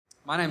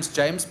My name's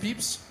James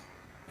Peeps,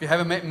 if you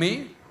haven't met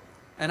me,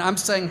 and I'm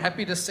saying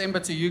happy December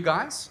to you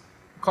guys.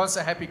 I can't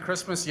say happy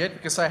Christmas yet,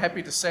 because say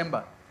happy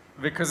December,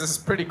 because it's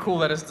pretty cool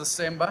that it's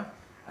December.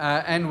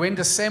 And when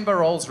December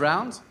rolls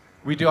round,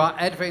 we do our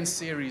Advent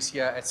series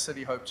here at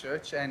City Hope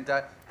Church, and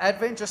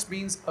Advent just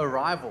means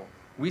arrival.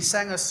 We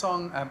sang a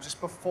song just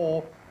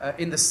before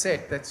in the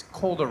set that's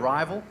called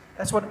Arrival.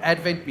 That's what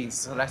Advent means,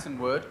 it's a Latin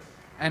word.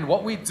 And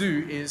what we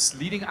do is,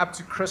 leading up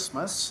to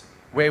Christmas,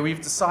 where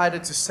we've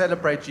decided to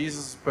celebrate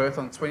Jesus' birth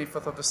on the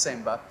 25th of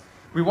December,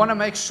 we want to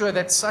make sure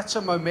that such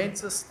a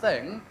momentous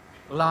thing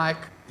like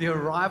the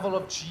arrival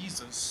of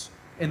Jesus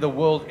in the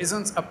world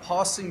isn't a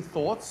passing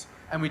thought,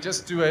 and we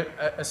just do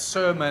a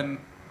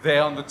sermon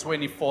there on the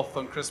 24th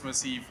on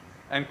Christmas Eve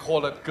and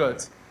call it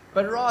good.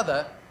 But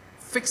rather,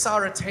 fix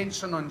our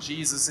attention on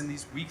Jesus in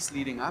these weeks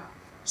leading up.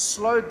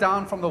 Slow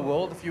down from the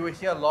world. If you were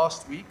here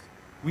last week,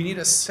 we need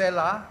a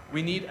selah.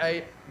 We need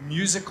a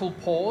musical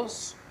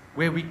pause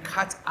where we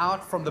cut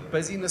out from the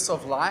busyness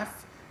of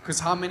life.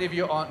 Because how many of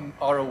you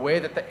are aware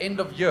that the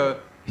end of year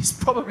is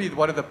probably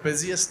one of the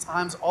busiest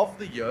times of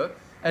the year,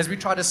 as we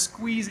try to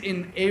squeeze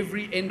in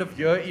every end of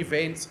year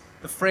event,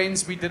 the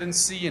friends we didn't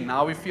see and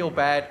now we feel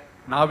bad,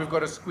 now we've got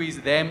to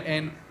squeeze them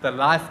in, the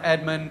life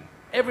admin,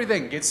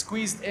 everything gets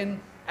squeezed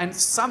in. And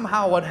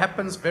somehow what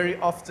happens very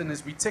often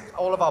is we tick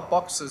all of our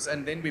boxes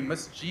and then we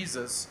miss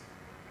Jesus,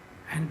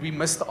 and we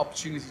miss the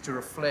opportunity to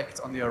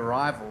reflect on the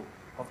arrival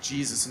of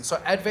Jesus. And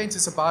so Advent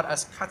is about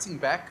us cutting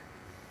back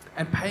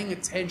and paying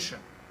attention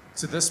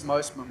to this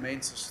most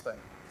momentous thing.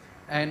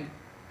 And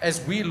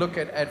as we look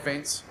at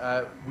Advent,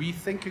 we're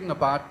thinking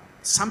about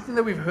something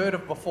that we've heard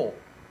of before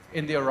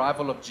in the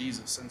arrival of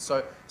Jesus. And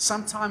so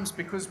sometimes,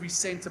 because we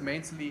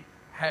sentimentally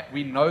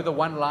we know the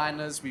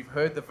one-liners, we've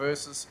heard the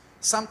verses,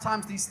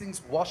 sometimes these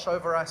things wash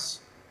over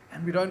us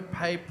and we don't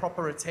pay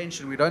proper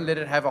attention. We don't let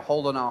it have a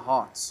hold on our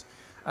hearts.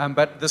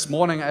 But this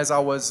morning, as I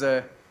was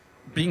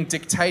being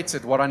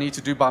dictated what I need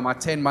to do by my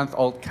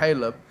 10-month-old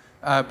Caleb,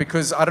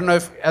 because I don't know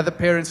if other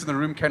parents in the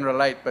room can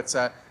relate, but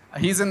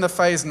he's in the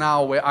phase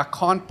now where I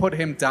can't put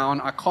him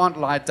down, I can't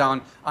lie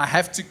down, I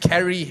have to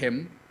carry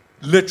him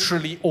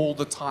literally all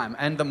the time.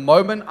 And the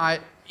moment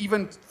I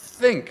even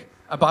think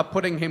about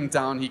putting him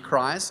down, he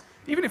cries.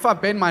 Even if I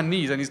bend my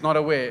knees and he's not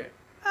aware,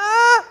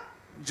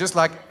 just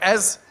like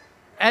as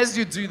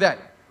you do that,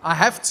 I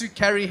have to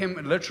carry him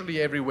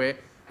literally everywhere.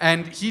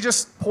 And he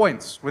just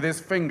points with his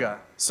finger.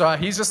 So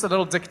he's just a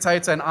little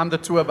dictator, and I'm the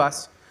two of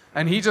us.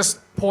 And he just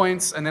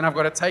points, and then I've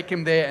got to take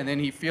him there, and then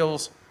he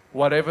feels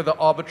whatever the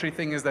arbitrary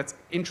thing is that's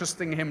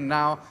interesting him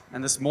now.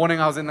 And this morning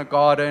I was in the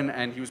garden,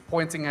 and he was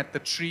pointing at the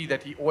tree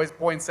that he always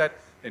points at.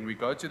 Then we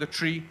go to the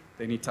tree,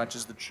 then he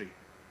touches the tree.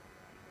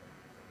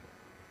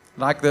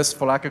 Like this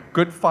for like a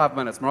good 5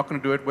 minutes. I'm not going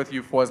to do it with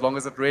you for as long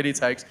as it really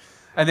takes.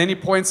 And then he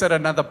points at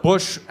another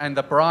bush and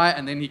the braai,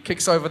 and then he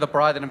kicks over the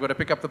braai, then I'm going to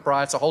pick up the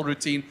braai. It's a whole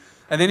routine.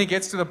 And then he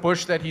gets to the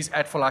bush that he's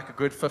at for like a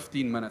good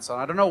 15 minutes. And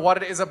I don't know what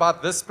it is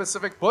about this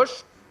specific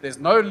bush. There's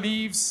no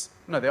leaves.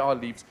 No, there are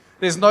leaves.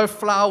 There's no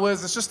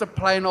flowers. It's just a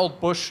plain old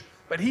bush.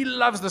 But he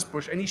loves this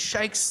bush. And he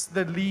shakes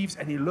the leaves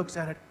and he looks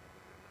at it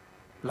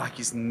like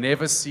he's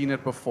never seen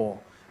it before.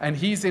 And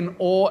he's in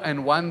awe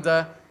and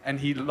wonder. And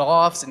he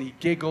laughs and he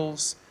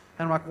giggles.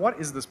 And I'm like, what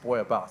is this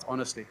boy about,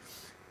 honestly?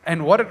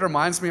 And what it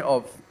reminds me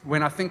of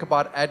when I think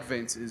about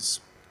Advent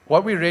is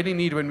what we really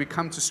need when we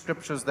come to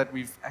scriptures that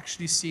we've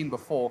actually seen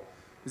before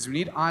is we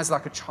need eyes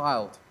like a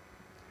child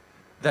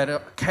that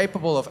are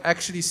capable of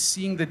actually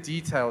seeing the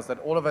details that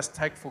all of us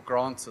take for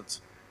granted.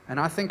 And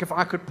I think if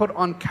I could put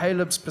on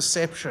Caleb's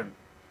perception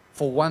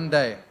for one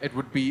day, it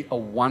would be a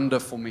wonder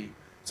for me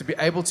to be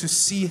able to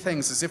see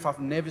things as if I've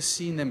never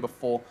seen them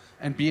before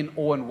and be in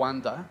awe and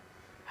wonder.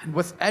 And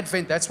with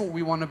Advent, that's what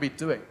we want to be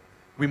doing.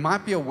 We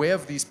might be aware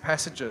of these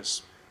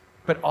passages,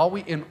 but are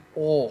we in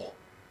awe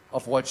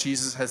of what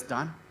Jesus has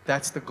done?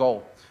 That's the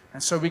goal.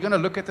 And so we're going to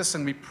look at this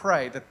and we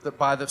pray that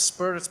by the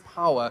Spirit's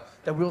power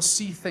that we'll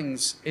see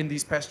things in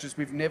these passages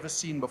we've never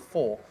seen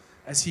before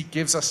as He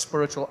gives us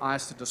spiritual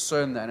eyes to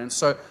discern that. And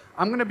so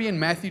I'm going to be in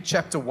Matthew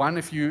chapter 1.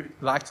 If you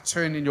like to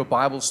turn in your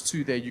Bibles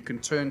to there, you can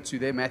turn to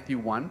there, Matthew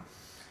 1.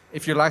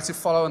 If you'd like to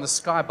follow in the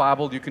Sky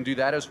Bible, you can do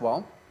that as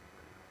well.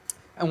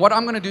 And what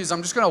I'm going to do is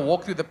I'm just going to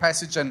walk through the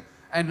passage and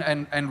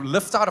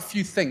lift out a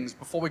few things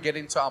before we get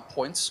into our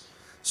points.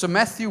 So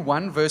Matthew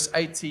 1 verse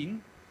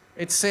 18,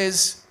 it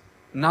says,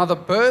 now the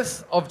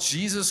birth of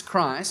Jesus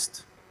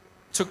Christ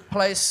took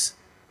place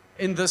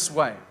in this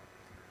way.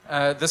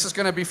 This is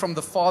going to be from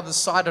the father's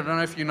side. I don't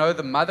know if you know,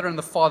 the mother and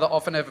the father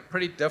often have a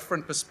pretty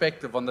different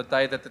perspective on the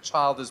day that the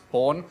child is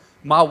born.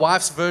 My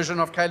wife's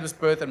version of Caleb's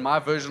birth and my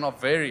version are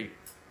very,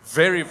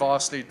 very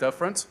vastly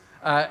different.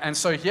 And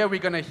so here we're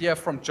going to hear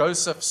from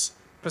Joseph's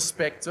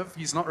perspective.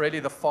 He's not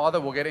really the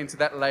father. We'll get into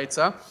that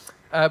later.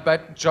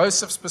 But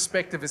Joseph's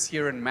perspective is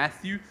here in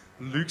Matthew.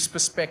 Luke's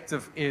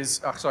perspective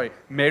is,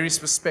 Mary's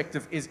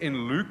perspective is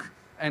in Luke.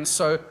 And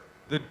so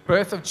the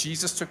birth of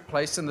Jesus took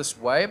place in this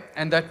way.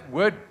 And that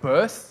word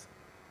birth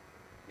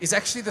is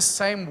actually the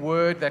same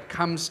word that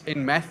comes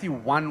in Matthew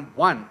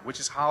 1:1,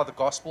 which is how the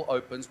gospel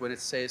opens when it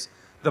says,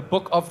 the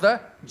book of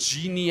the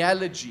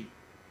genealogy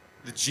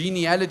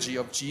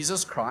of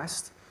Jesus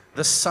Christ,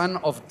 the son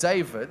of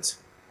David,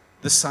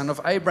 the son of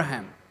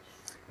Abraham.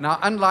 Now,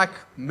 unlike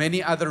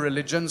many other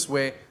religions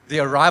where the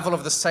arrival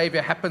of the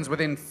Savior happens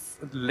within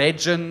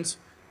legend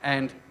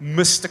and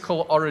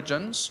mystical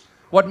origins,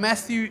 what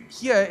Matthew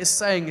here is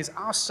saying is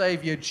our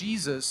Savior,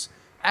 Jesus,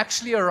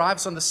 actually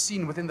arrives on the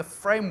scene within the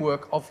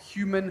framework of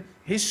human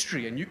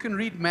history. And you can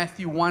read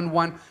Matthew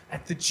 1:1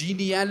 at the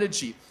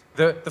genealogy,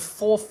 the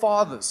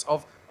forefathers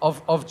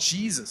of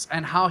Jesus,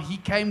 and how he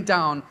came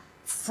down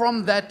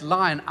from that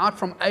line, out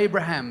from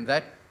Abraham,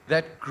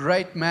 that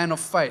great man of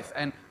faith,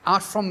 and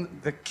out from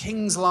the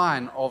king's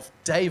line of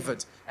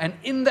David. And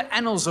in the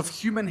annals of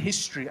human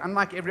history,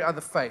 unlike every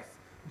other faith,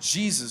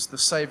 Jesus, the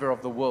Savior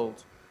of the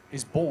world,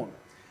 is born.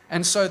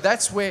 And so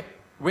that's where,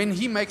 when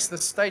he makes the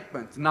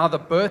statement, now the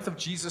birth of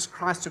Jesus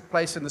Christ took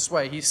place in this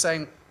way, he's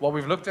saying, well,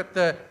 we've looked at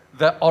the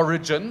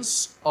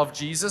origins of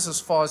Jesus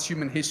as far as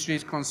human history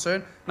is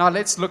concerned. Now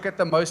let's look at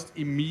the most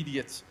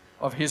immediate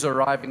of his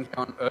arriving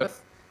on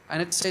earth.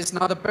 And it says,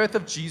 now the birth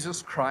of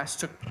Jesus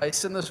Christ took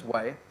place in this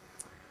way,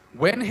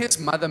 when his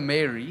mother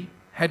Mary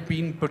had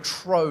been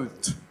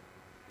betrothed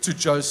to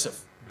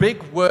Joseph.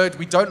 Big word,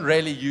 we don't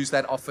really use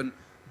that often,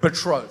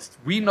 betrothed.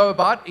 We know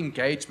about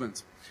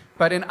engagement.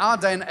 But in our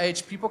day and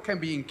age, people can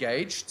be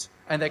engaged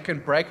and they can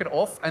break it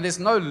off, and there's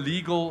no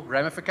legal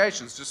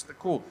ramifications, just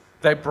cool.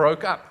 They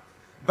broke up.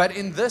 But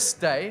in this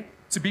day,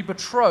 to be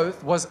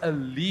betrothed was a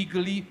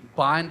legally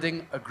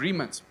binding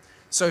agreement.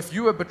 So if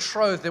you were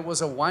betrothed, there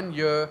was a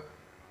 1-year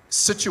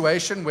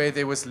situation where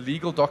there was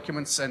legal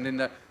documents, and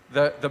then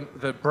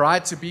the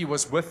bride-to-be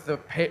was with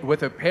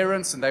her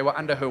parents, and they were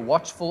under her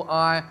watchful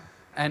eye.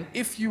 And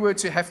if you were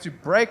to have to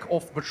break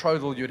off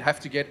betrothal, you'd have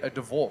to get a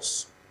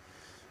divorce.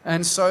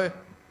 And so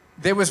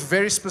there was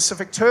very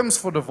specific terms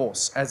for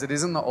divorce, as it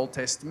is in the Old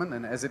Testament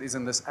and as it is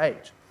in this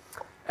age.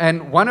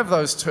 And one of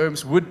those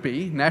terms would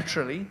be,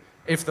 naturally,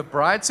 if the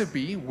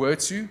bride-to-be were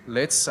to,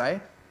 let's say,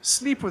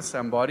 sleep with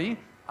somebody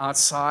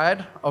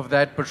outside of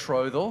that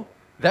betrothal,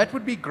 that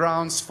would be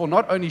grounds for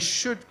not only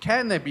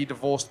can they be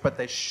divorced, but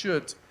they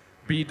should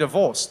be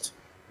divorced.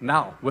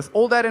 Now, with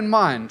all that in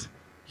mind,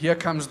 here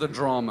comes the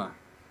drama.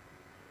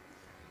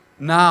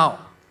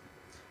 Now,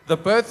 the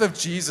birth of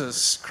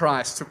Jesus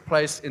Christ took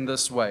place in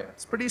this way.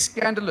 It's pretty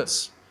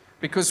scandalous,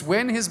 because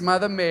when his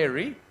mother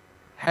Mary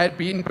had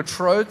been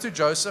betrothed to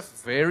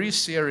Joseph, very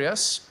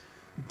serious,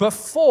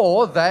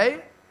 before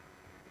they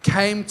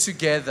came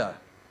together.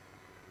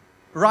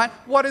 Right?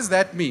 What does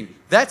that mean?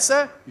 That's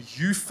a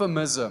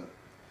euphemism.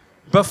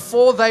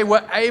 Before they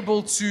were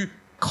able to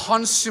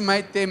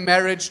consummate their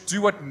marriage,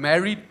 do what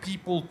married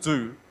people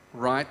do,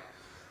 right?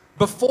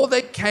 Before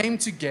they came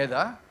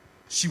together,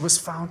 she was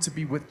found to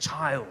be with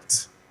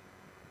child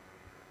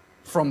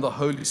from the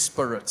Holy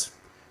Spirit.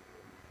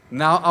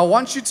 Now, I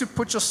want you to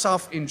put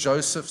yourself in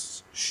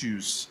Joseph's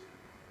shoes,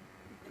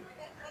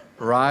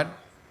 right?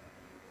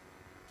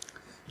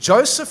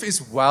 Joseph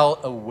is well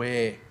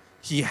aware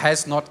he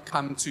has not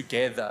come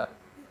together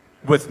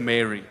with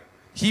Mary.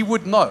 He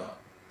would know,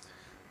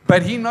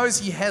 but he knows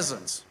he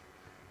hasn't.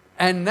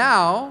 And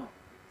now,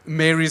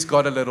 Mary's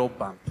got a little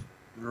bump,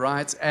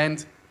 right?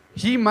 And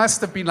he must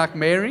have been like,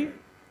 Mary,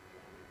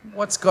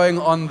 what's going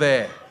on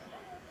there?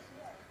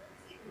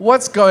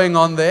 What's going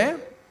on there?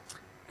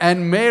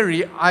 And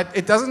Mary,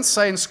 it doesn't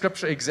say in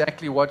Scripture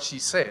exactly what she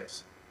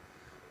says,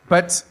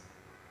 but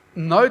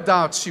no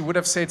doubt she would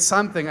have said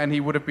something, and he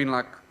would have been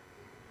like,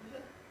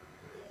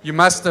 you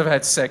must have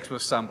had sex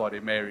with somebody,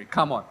 Mary.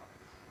 Come on.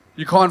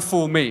 You can't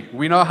fool me.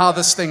 We know how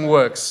this thing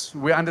works.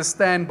 We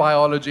understand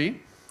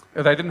biology.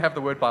 They didn't have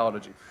the word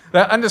biology.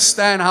 They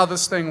understand how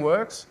this thing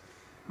works.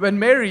 But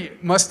Mary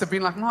must have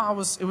been like, no,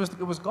 it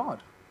was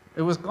God.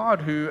 It was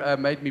God who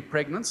made me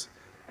pregnant.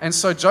 And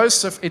so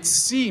Joseph, it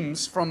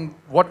seems from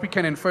what we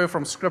can infer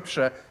from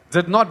Scripture,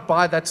 did not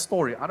buy that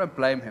story. I don't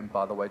blame him,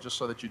 by the way, just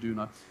so that you do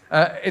know.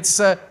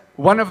 It's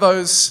one of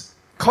those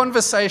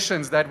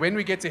conversations that when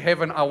we get to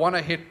heaven, I want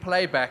to hit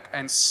playback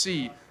and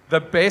see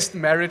the best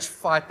marriage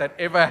fight that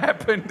ever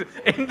happened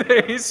in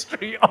the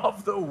history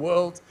of the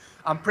world.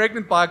 I'm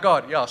pregnant by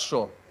God. Yeah,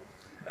 sure.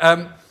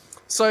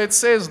 So it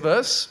says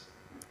this,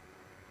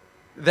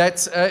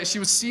 that she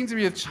was seen to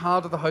be a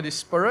child of the Holy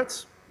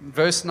Spirit.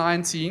 Verse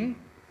 19.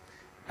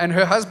 And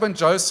her husband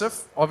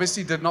Joseph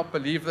obviously did not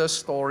believe this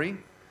story.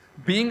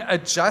 Being a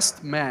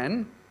just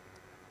man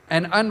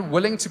and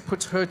unwilling to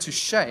put her to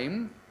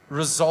shame,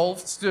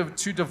 resolved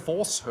to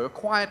divorce her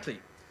quietly.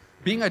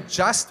 Being a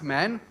just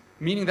man,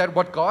 meaning that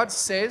what God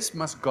says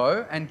must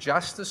go and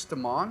justice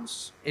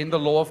demands in the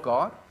law of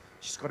God,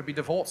 she's got to be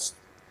divorced.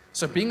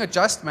 So being a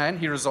just man,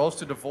 he resolves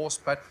to divorce,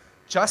 but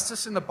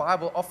justice in the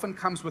Bible often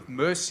comes with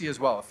mercy as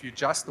well. If you're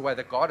just the way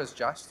that God is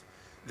just,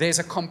 there's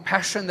a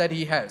compassion that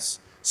he has.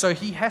 So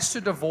he has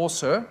to divorce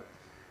her,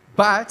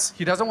 but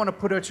he doesn't want to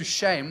put her to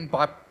shame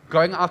by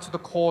going out to the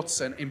courts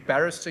and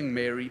embarrassing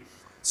Mary.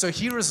 So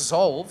he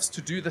resolves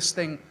to do this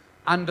thing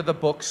under the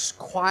books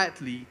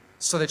quietly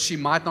so that she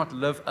might not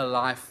live a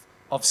life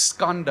of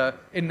squander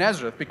in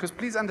Nazareth. Because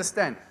please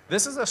understand,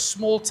 this is a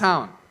small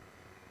town.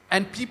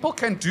 And people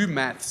can do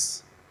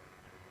maths.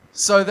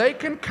 So they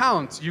can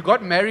count. You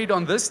got married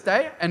on this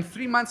day, and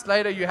 3 months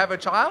later you have a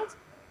child.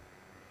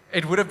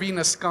 It would have been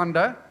a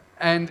skanda,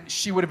 and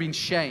she would have been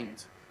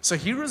shamed. So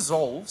he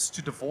resolves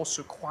to divorce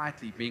her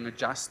quietly, being a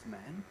just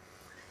man.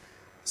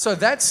 So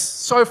that's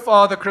so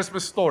far the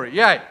Christmas story.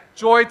 Yay,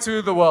 joy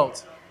to the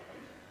world.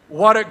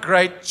 What a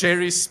great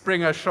Jerry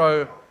Springer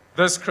show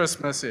this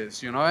Christmas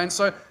is, you know. And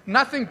so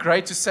nothing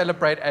great to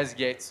celebrate as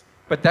yet.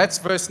 But that's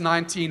verse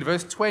 19.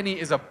 Verse 20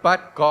 is a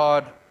but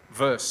God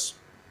verse.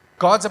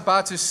 God's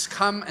about to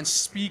come and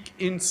speak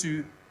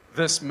into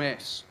this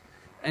mess.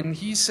 And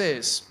he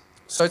says,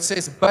 so it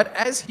says, but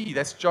as he,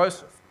 that's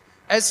Joseph,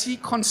 as he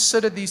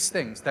considered these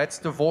things, that's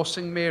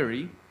divorcing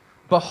Mary,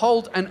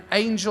 behold, an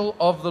angel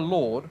of the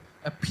Lord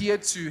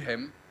appeared to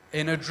him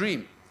in a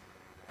dream.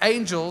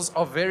 Angels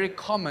are very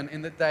common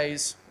in the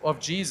days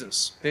of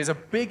Jesus. There's a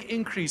big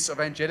increase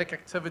of angelic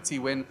activity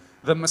when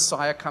the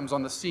Messiah comes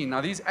on the scene. Now,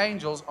 these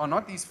angels are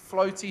not these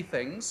floaty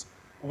things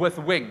with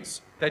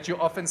wings that you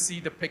often see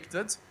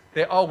depicted.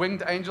 There are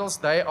winged angels.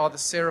 They are the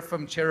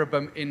seraphim,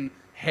 cherubim in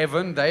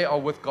heaven. They are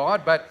with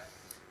God. But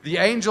the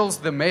angels,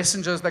 the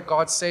messengers that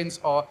God sends,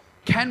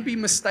 can be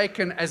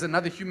mistaken as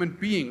another human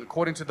being.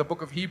 According to the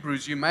book of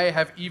Hebrews, you may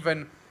have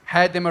even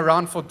had them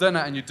around for dinner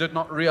and you did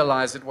not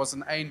realize it was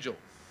an angel.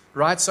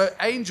 Right? So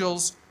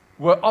angels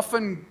were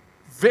often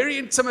very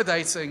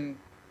intimidating,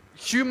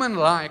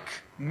 human-like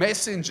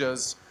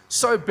messengers,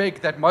 so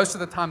big that most of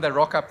the time they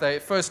rock up,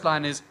 their first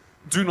line is,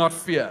 do not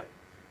fear,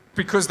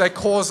 because they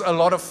cause a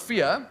lot of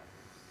fear,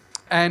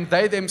 and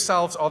they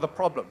themselves are the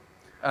problem.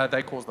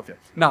 They cause the fear.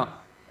 Now,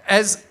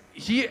 as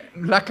he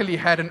luckily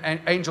had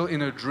an angel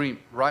in a dream,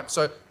 right?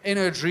 So in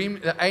a dream,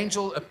 the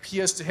angel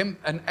appears to him.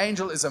 An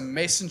angel is a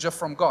messenger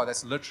from God.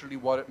 That's literally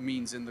what it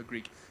means in the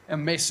Greek. A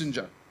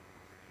messenger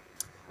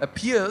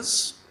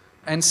appears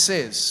and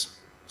says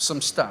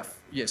some stuff.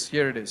 Yes,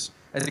 here it is.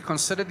 As he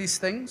considered these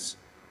things,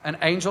 an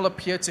angel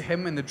appeared to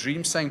him in the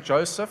dream saying,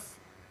 Joseph,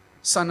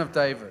 son of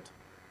David.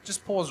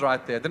 Just pause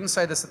right there. I didn't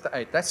say this at the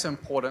 8. That's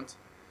important.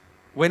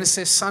 When it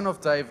says son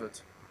of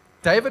David,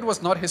 David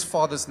was not his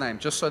father's name,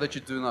 just so that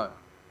you do know.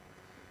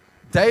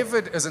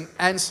 David is an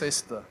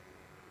ancestor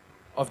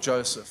of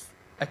Joseph,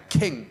 a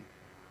king,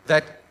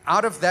 that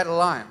out of that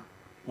line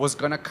was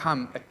going to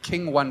come a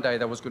king one day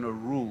that was going to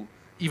rule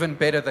even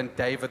better than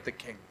David the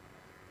king,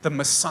 the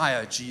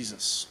Messiah,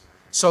 Jesus.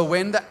 So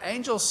when the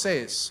angel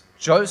says,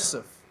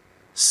 Joseph,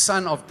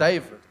 son of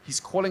David,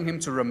 he's calling him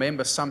to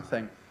remember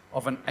something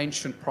of an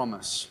ancient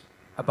promise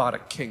about a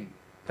king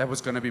that was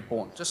going to be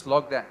born. Just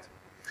log that.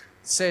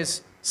 It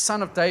says,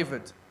 son of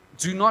David,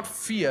 do not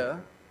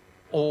fear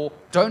or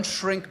don't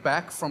shrink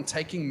back from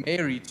taking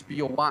Mary to be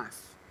your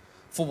wife.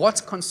 For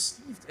what's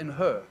conceived in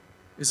her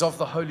is of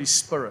the Holy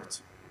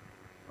Spirit.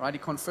 Right? He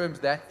confirms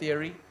that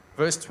theory.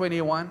 Verse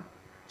 21,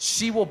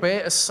 she will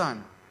bear a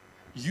son.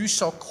 You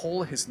shall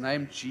call his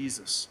name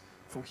Jesus,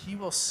 for he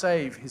will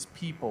save his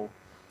people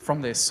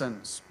from their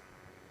sins.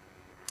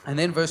 And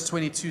then verse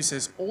 22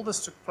 says, all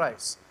this took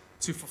place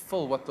to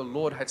fulfill what the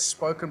Lord had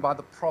spoken by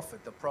the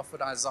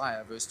prophet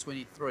Isaiah. Verse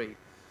 23,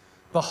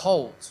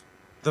 behold,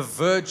 the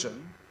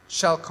virgin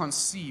shall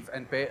conceive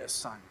and bear a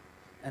son,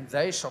 and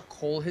they shall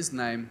call his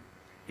name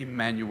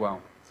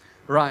Emmanuel.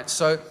 Right,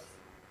 so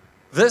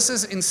this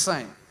is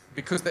insane,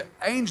 because the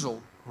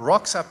angel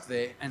rocks up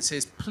there and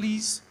says,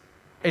 please,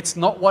 it's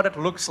not what it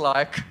looks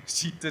like.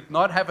 She did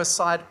not have a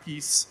side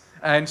piece,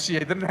 and she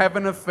didn't have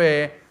an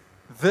affair.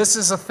 This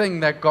is a thing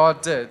that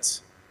God did,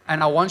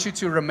 and I want you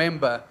to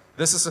remember,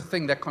 this is a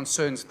thing that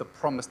concerns the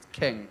promised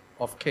King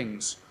of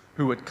Kings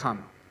who would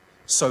come.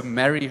 So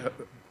marry her.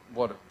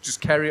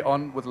 Just carry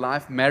on with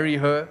life, marry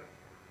her.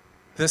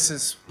 This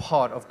is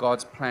part of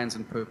God's plans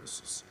and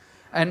purposes.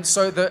 And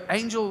so the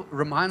angel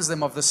reminds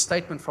them of this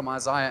statement from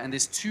Isaiah, and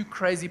there's two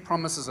crazy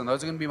promises, and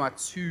those are going to be my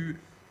two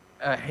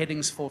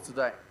headings for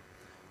today.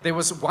 There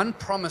was one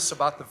promise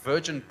about the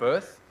virgin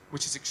birth,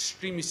 which is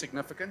extremely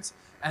significant,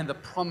 and the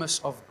promise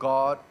of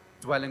God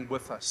dwelling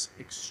with us,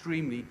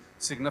 extremely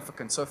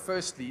significant. So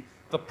firstly,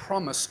 the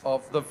promise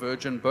of the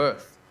virgin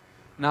birth.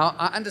 Now,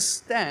 I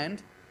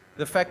understand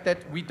the fact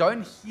that we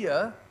don't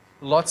hear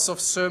lots of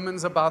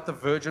sermons about the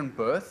virgin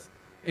birth.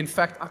 In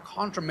fact, I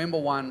can't remember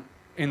one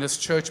in this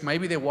church.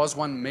 Maybe there was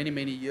one many,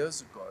 many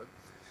years ago.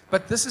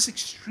 But this is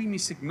extremely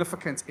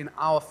significant in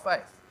our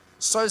faith.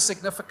 So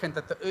significant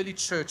that the early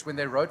church, when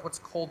they wrote what's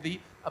called the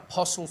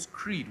Apostles'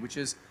 Creed, which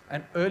is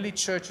an early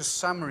church's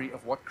summary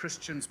of what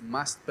Christians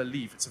must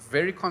believe. It's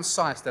very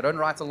concise. They don't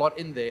write a lot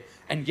in there.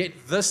 And yet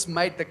this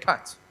made the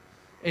cut.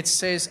 It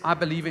says, I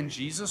believe in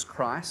Jesus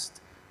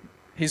Christ,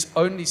 his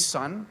only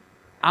Son,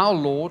 our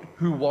Lord,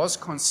 who was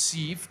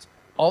conceived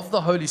of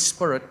the Holy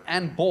Spirit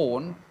and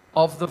born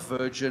of the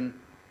Virgin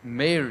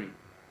Mary.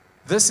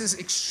 This is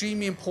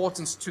extremely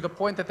important, to the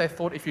point that they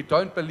thought if you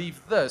don't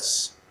believe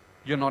this,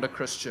 you're not a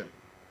Christian.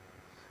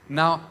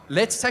 Now,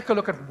 let's take a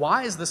look at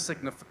why is this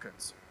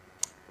significant.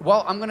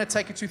 Well, I'm going to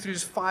take you through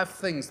just 5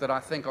 things that I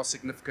think are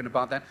significant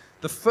about that.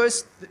 The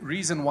first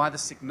reason why the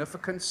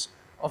significance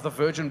of the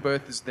virgin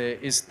birth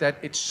is that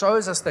it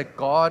shows us that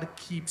God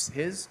keeps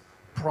his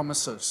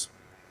promises.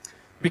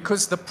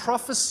 Because the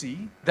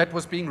prophecy that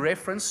was being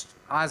referenced,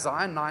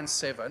 Isaiah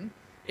 9:7,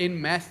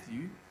 in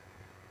Matthew,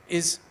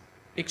 is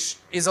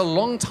a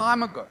long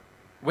time ago,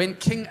 when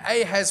King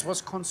Ahaz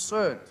was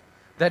concerned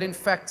that in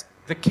fact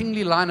the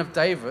kingly line of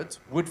David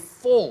would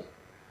fall.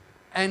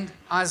 And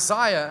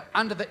Isaiah,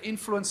 under the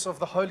influence of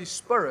the Holy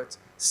Spirit,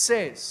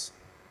 says,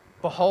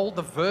 "Behold,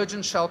 the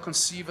virgin shall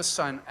conceive a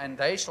son, and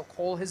they shall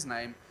call his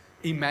name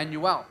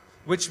Emmanuel."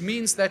 Which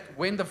means that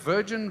when the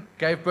virgin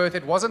gave birth,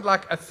 it wasn't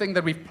like a thing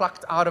that we've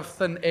plucked out of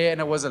thin air and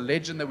it was a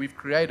legend that we've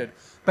created.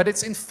 But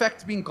it's in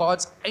fact been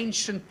God's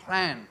ancient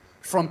plan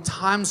from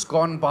times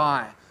gone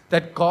by,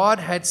 that God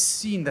had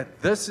seen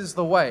that this is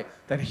the way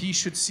that he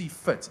should see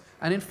fit.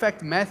 And in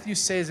fact, Matthew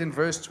says in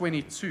verse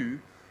 22,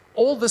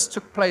 all this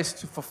took place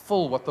to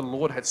fulfill what the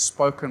Lord had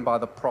spoken by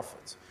the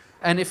prophet.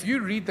 And if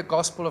you read the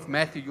Gospel of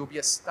Matthew, you'll be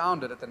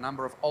astounded at the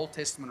number of Old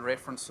Testament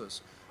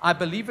references. I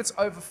believe it's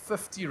over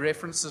 50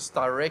 references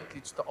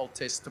directly to the Old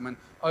Testament,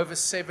 over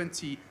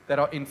 70 that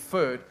are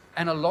inferred.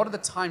 And a lot of the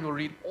time you'll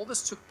read all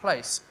this took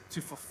place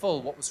to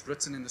fulfill what was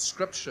written in the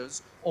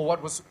scriptures or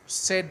what was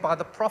said by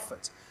the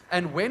prophet.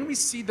 And when we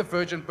see the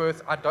virgin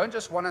birth, I don't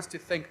just want us to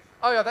think,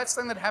 oh yeah, that's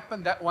something that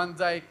happened that one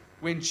day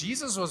when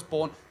Jesus was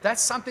born.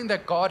 That's something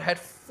that God had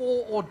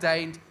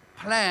foreordained,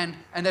 planned,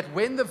 and that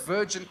when the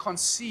virgin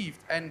conceived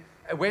and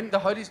when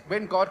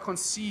God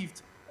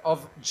conceived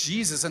of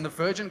Jesus and the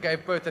virgin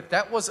gave birth,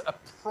 that was a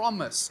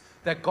promise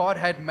that God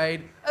had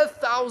made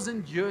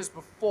 1,000 years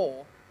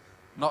before,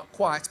 not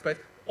quite, but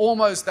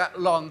almost that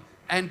long.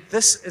 And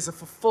this is a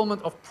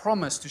fulfillment of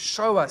promise to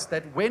show us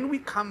that when we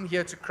come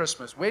here to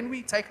Christmas, when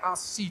we take our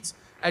seats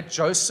at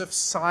Joseph's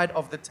side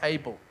of the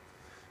table,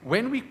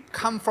 when we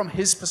come from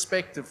his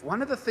perspective,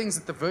 one of the things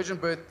that the virgin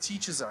birth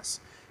teaches us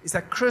is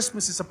that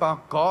Christmas is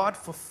about God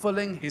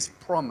fulfilling his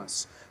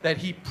promise. That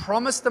he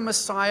promised the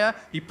Messiah,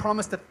 he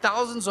promised it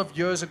thousands of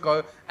years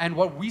ago, and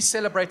what we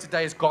celebrate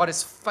today is God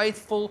is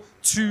faithful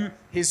to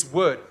his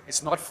word.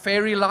 It's not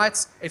fairy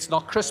lights, it's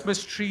not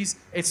Christmas trees,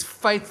 it's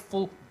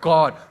faithful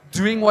God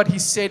doing what he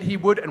said he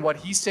would, and what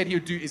he said he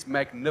would do is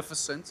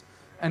magnificent,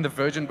 and the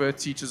virgin birth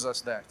teaches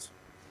us that.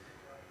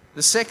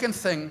 The second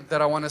thing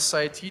that I want to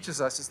say it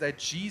teaches us is that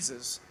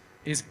Jesus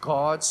is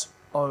God's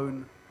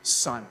own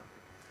son.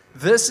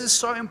 This is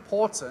so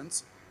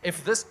important.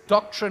 If this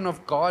doctrine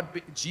of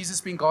Jesus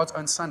being God's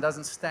own son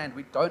doesn't stand,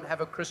 we don't have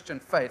a Christian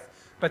faith.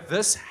 But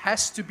this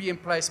has to be in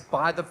place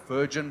by the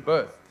virgin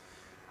birth.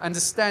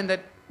 Understand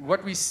that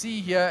what we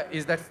see here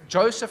is that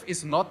Joseph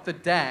is not the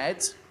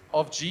dad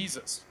of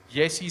Jesus.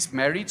 Yes, he's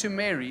married to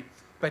Mary,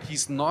 but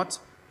he's not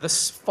the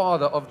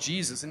father of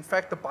Jesus. In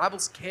fact, the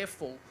Bible's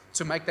careful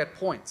to make that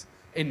point.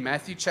 In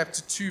Matthew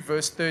chapter 2,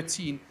 verse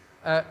 13,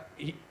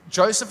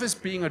 Joseph is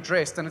being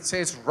addressed, and it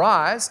says,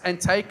 "Rise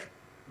and take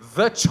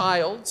the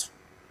child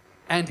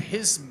and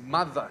his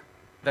mother,"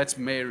 that's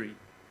Mary,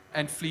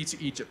 "and flee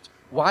to Egypt."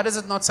 Why does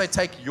it not say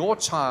take your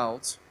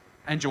child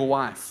and your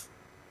wife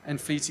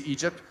and flee to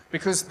Egypt?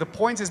 Because the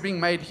point is being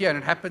made here, and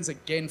it happens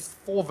again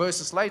 4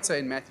 verses later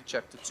in Matthew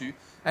chapter 2,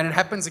 and it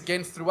happens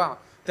again throughout,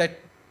 that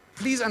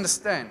please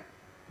understand,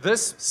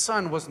 this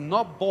son was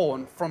not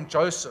born from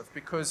Joseph,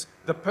 because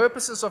the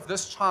purposes of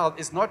this child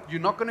is not,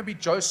 you're not going to be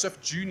Joseph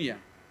Jr.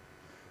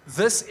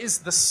 This is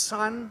the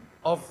Son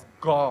of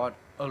God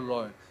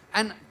alone.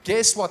 And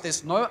guess what?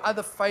 There's no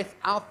other faith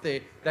out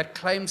there that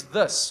claims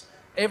this.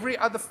 Every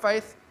other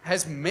faith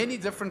has many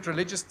different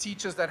religious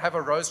teachers that have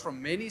arose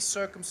from many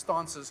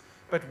circumstances,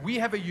 but we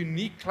have a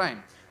unique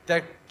claim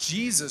that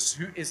Jesus,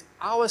 who is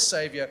our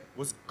Savior,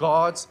 was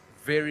God's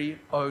very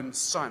own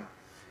Son.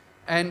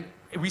 And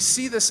we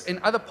see this in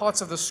other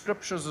parts of the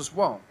scriptures as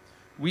well.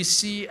 We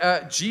see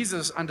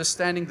Jesus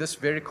understanding this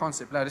very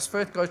concept. Now, let's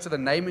first go to the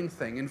naming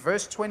thing. In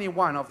verse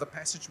 21 of the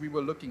passage we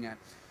were looking at,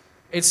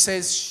 it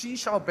says, "She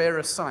shall bear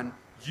a son,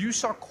 you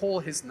shall call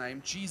his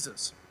name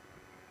Jesus."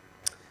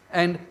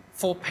 And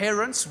for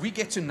parents, we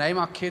get to name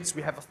our kids.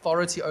 We have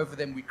authority over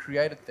them. We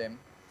created them.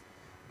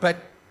 But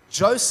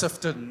Joseph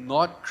did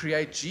not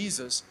create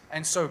Jesus.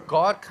 And so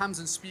God comes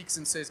and speaks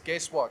and says,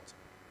 guess what?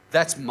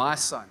 That's my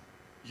son.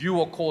 You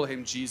will call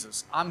him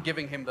Jesus. I'm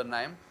giving him the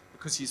name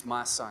because he's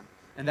my son.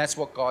 And that's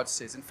what God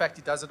says. In fact,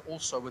 he does it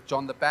also with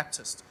John the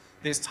Baptist.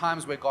 There's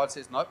times where God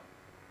says, nope,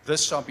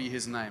 this shall be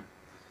his name.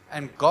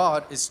 And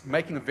God is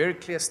making a very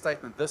clear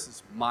statement. This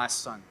is my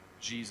son,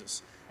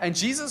 Jesus. And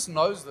Jesus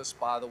knows this,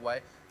 by the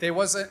way. There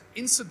was an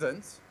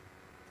incident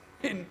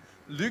in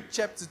Luke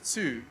chapter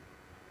 2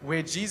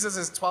 where Jesus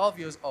is 12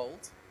 years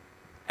old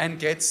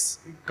and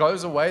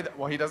goes away.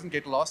 Well, he doesn't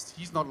get lost.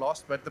 He's not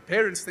lost, but the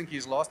parents think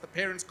he's lost. The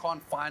parents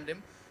can't find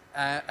him.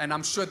 And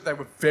I'm sure they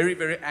were very,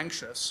 very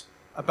anxious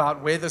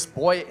about where this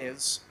boy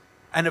is.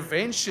 And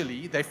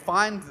eventually they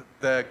find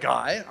the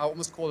guy. I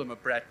almost call him a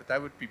brat, but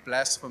that would be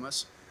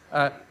blasphemous.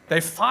 They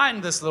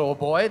find this little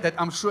boy that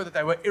I'm sure that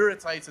they were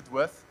irritated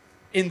with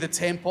in the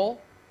temple.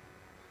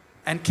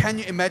 And can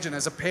you imagine,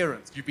 as a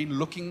parent, you've been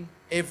looking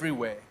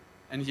everywhere,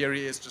 and here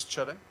he is just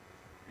chilling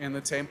in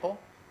the temple.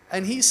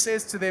 And he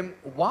says to them,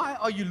 why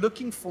are you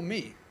looking for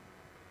me?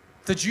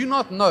 Did you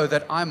not know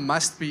that I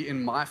must be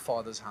in my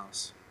Father's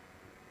house?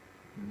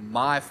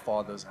 My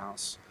Father's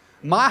house.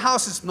 My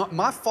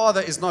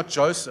Father is not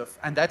Joseph,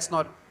 and that's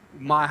not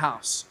my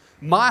house.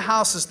 My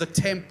house is the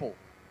temple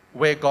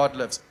where God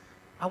lives.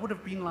 I would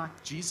have been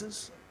like,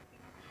 Jesus,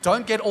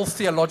 don't get all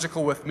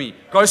theological with me.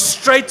 Go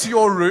straight to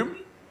your room.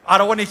 I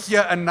don't want to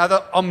hear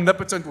another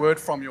omnipotent word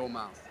from your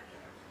mouth.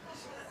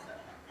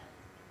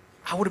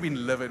 I would have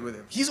been livid with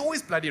him. He's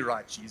always bloody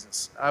right,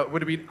 Jesus.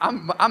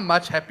 I'm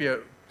much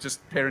happier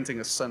just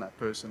parenting a sinner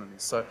personally.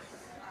 So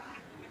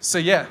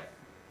yeah,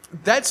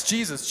 that's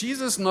Jesus.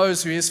 Jesus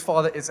knows who his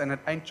Father is, and it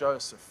ain't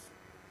Joseph.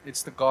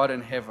 It's the God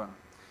in heaven.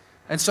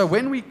 And so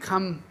when we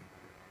come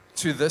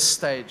to this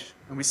stage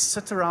and we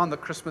sit around the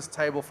Christmas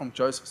table from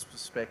Joseph's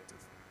perspective,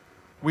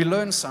 we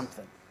learn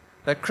something.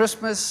 That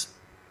Christmas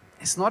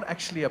is not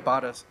actually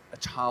about a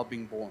child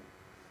being born,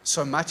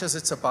 so much as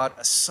it's about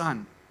a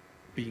son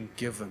being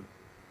given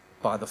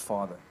by the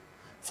Father.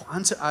 For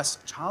unto us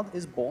a child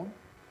is born,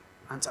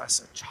 unto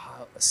us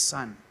a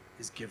son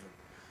is given.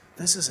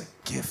 This is a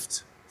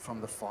gift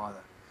from the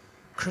Father.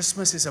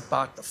 Christmas is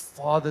about the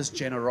Father's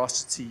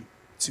generosity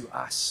to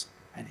us,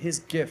 and his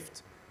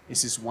gift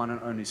is his one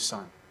and only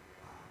Son.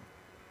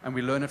 And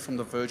we learn it from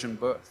the virgin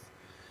birth.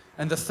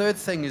 And the third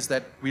thing is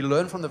that we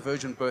learn from the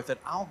virgin birth that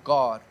our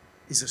God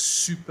is a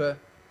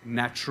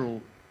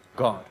supernatural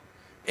God.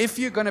 If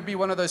you're going to be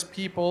one of those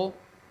people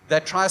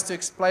that tries to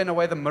explain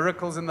away the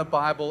miracles in the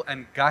Bible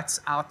and guts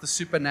out the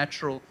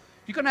supernatural,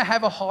 you're going to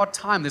have a hard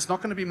time. There's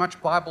not going to be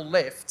much Bible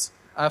left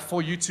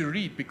for you to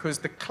read, because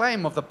the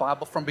claim of the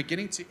Bible from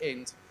beginning to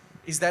end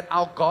is that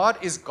our God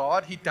is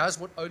God. He does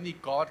what only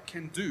God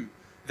can do.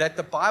 That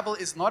the Bible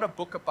is not a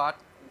book about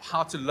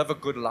how to live a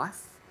good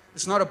life.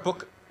 It's not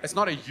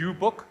a you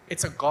book.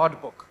 It's a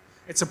God book.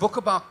 It's a book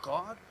about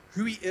God,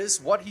 who he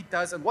is, what he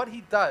does, and what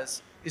he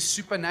does is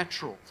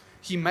supernatural.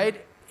 He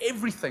made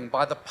everything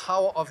by the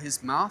power of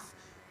his mouth.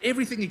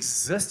 Everything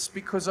exists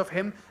because of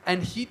him,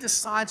 and he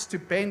decides to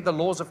bend the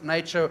laws of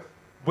nature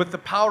with the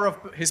power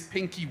of his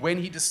pinky when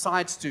he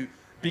decides to,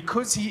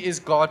 because he is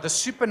God, the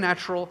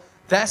supernatural.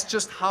 That's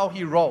just how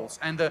he rolls.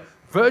 And the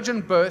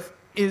virgin birth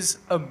is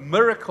a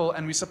miracle,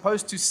 and we're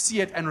supposed to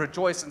see it and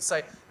rejoice and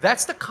say,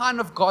 that's the kind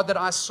of God that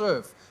I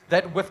serve.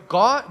 That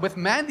with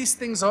man, these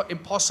things are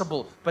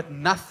impossible, but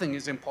nothing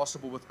is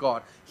impossible with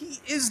God. He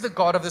is the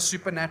God of the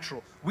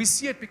supernatural. We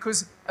see it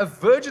because a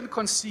virgin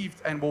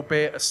conceived and will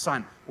bear a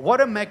son.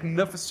 What a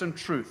magnificent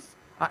truth.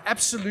 I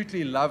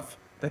absolutely love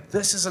that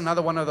this is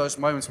another one of those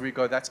moments where we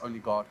go, that's only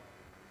God.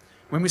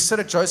 When we sit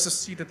at Joseph's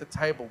seat at the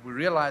table, we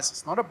realize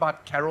it's not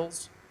about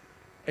carols.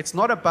 It's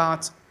not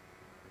about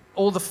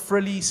all the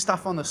frilly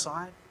stuff on the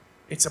side.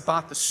 It's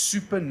about the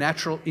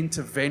supernatural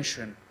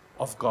intervention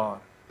of God,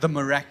 the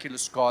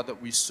miraculous God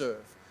that we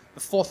serve. The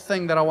fourth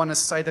thing that I want to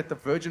say that the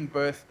virgin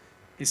birth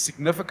is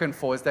significant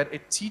for is that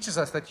it teaches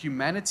us that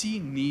humanity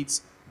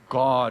needs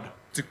God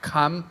to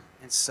come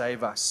and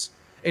save us.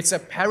 It's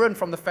apparent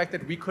from the fact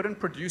that we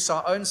couldn't produce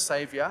our own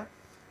Savior,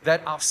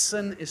 that our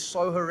sin is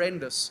so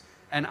horrendous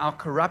and our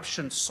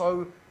corruption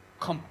so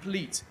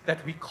complete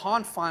that we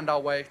can't find our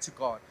way to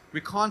God.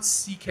 We can't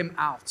seek him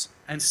out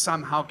and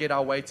somehow get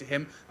our way to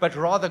him, but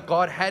rather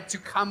God had to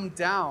come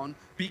down,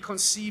 be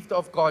conceived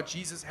of God.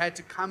 Jesus had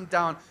to come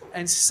down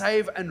and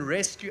save and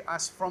rescue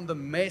us from the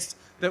mess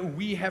that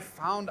we have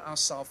found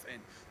ourselves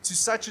in, to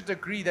such a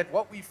degree that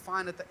what we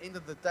find at the end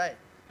of the day,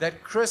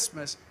 that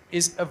Christmas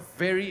is a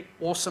very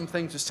awesome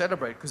thing to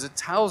celebrate, because it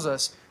tells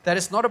us that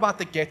it's not about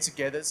the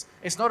get-togethers,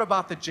 it's not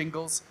about the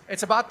jingles,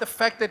 it's about the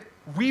fact that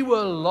we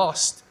were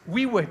lost,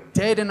 we were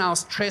dead in our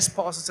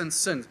trespasses and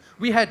sins,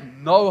 we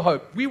had no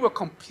hope, we were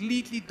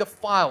completely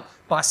defiled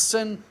by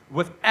sin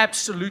with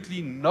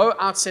absolutely no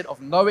outset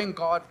of knowing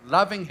God,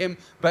 loving him,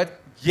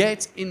 but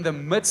yet in the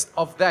midst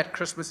of that,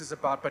 Christmas is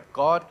about, but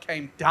God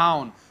came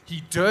down,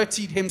 he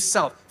dirtied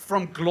himself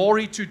from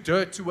glory to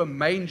dirt to a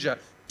manger,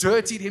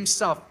 dirtied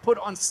himself, put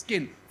on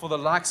skin for the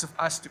likes of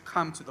us to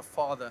come to the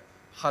Father.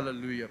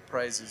 Hallelujah,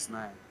 praise his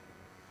name.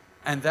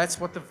 And that's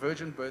what the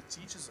virgin birth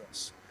teaches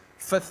us.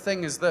 Fifth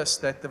thing is this,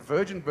 that the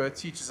virgin birth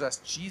teaches us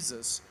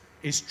Jesus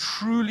is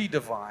truly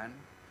divine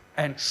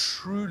and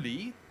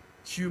truly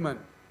human.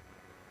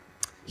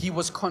 He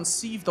was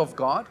conceived of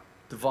God,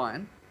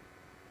 divine,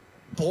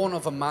 born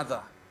of a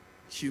mother,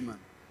 human.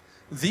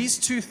 These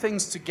two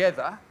things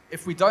together,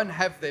 if we don't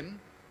have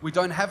them, we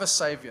don't have a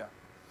Savior.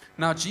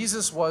 Now,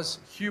 Jesus was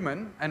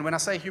human, and when I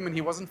say human, he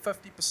wasn't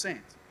 50%.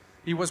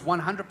 He was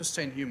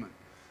 100% human.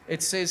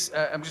 It says,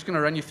 I'm just going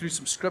to run you through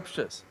some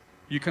scriptures.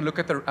 You can look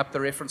at up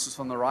the references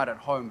on the right at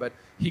home, but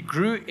he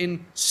grew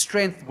in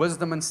strength,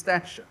 wisdom, and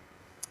stature.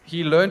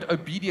 He learned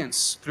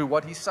obedience through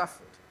what he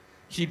suffered.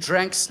 He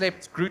drank,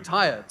 slept, grew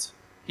tired.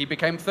 He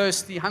became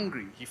thirsty,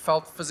 hungry. He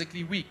felt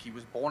physically weak. He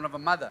was born of a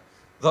mother.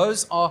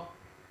 Those are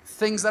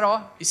things that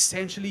are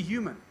essentially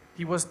human.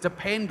 He was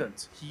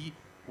dependent. He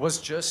was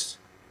just,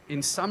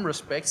 in some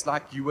respects,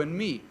 like you and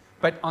me.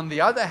 But on the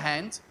other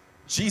hand,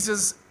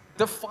 Jesus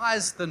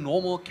defies the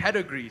normal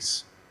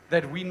categories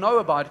that we know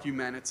about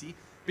humanity,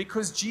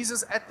 Because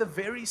Jesus, at the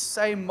very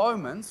same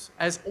moment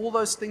as all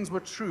those things were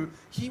true,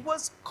 he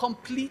was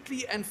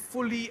completely and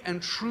fully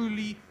and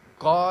truly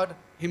God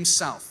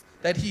himself.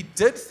 That he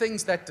did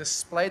things that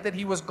displayed that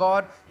he was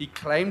God. He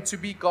claimed to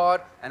be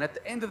God. And at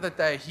the end of the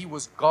day, he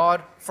was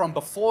God from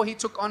before he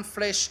took on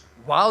flesh,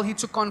 while he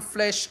took on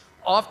flesh,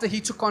 after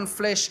he took on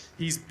flesh.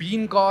 He's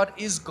been God,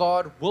 is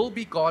God, will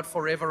be God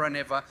forever and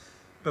ever.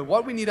 But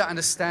what we need to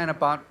understand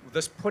about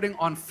this putting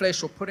on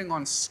flesh or putting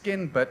on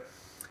skin bit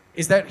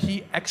is that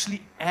he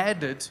actually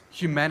added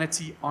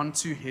humanity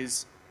onto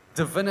his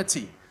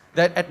divinity.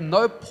 That at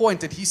no point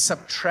did he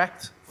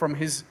subtract from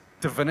his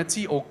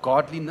divinity or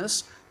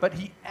godliness, but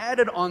he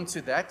added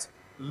onto that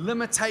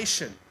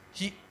limitation.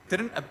 He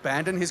didn't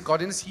abandon his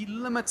godliness, he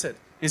limited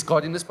his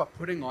godliness by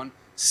putting on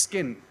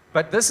skin.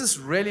 But this is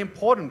really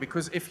important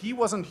because if he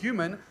wasn't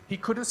human, he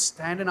couldn't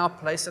stand in our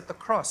place at the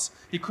cross.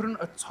 He couldn't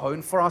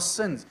atone for our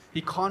sins.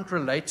 He can't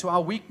relate to our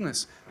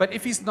weakness. But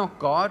if he's not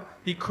God,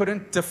 he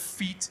couldn't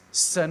defeat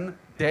sin,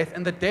 death,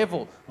 and the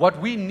devil.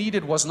 What we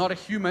needed was not a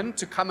human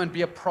to come and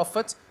be a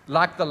prophet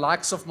like the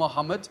likes of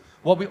Muhammad.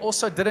 What we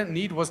also didn't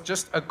need was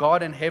just a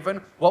God in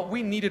heaven. What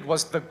we needed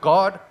was the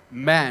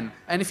God-man.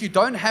 And if you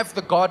don't have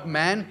the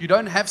God-man, you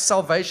don't have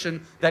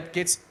salvation that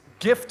gets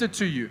gifted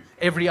to you.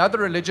 Every other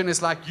religion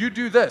is like, you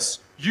do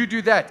this, you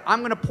do that. I'm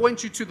going to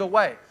point you to the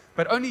way.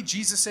 But only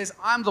Jesus says,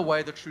 I'm the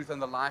way, the truth,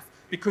 and the life,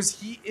 because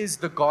he is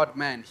the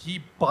God-man.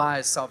 He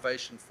buys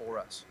salvation for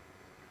us.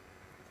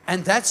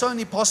 And that's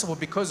only possible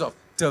because of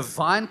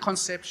divine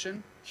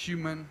conception,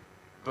 human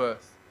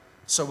birth.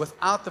 So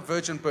without the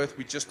virgin birth,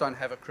 we just don't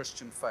have a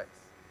Christian faith.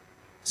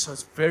 So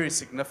it's very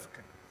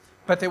significant.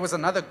 But there was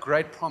another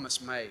great promise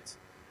made,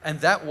 and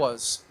that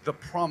was the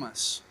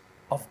promise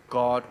of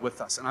God with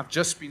us. And I've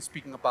just been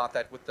speaking about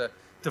that with the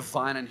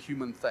divine and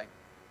human thing.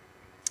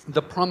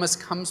 The promise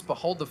comes,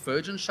 behold, the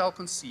virgin shall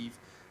conceive,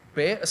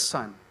 bear a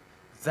son.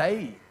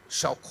 They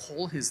shall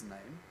call his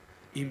name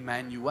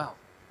Emmanuel,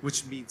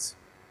 which means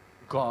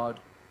God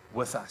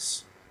with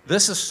us.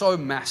 This is so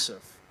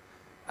massive.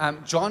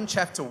 John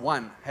chapter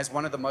 1 has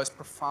one of the most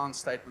profound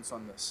statements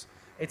on this.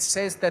 It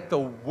says that the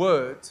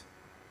Word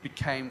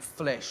became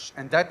flesh.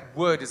 And that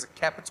word is a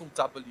capital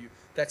W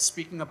that's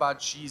speaking about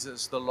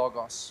Jesus, the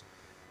Logos.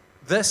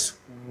 This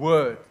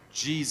word,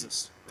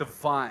 Jesus,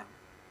 divine,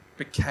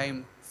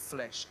 became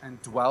flesh and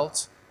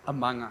dwelt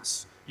among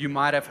us. You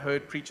might have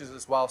heard preachers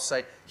as well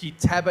say, he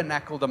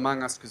tabernacled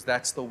among us, because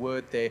that's the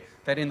word there.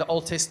 That in the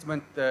Old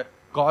Testament,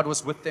 God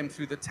was with them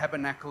through the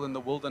tabernacle in the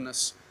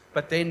wilderness.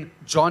 But then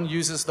John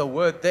uses the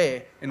word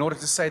there in order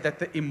to say that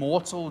the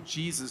immortal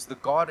Jesus, the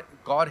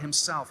God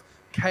himself,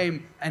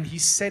 came and he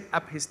set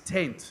up his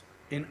tent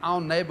in our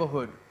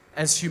neighborhood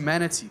as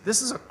humanity.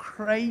 This is a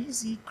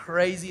crazy,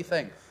 crazy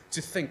thing.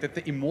 To think that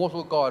the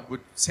immortal God would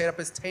set up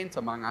his tent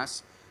among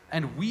us,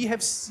 and we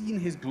have seen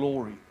his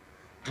glory.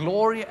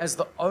 Glory as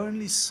the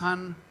only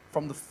Son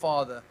from the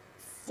Father,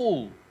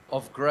 full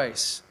of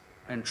grace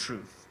and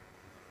truth.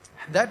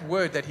 And that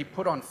word that he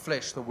put on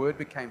flesh, the word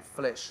became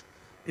flesh,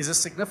 is a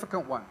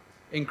significant one.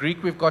 In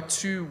Greek, we've got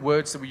two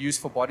words that we use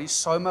for body.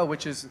 Soma,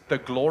 which is the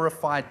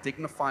glorified,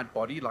 dignified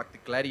body, like the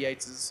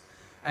gladiators.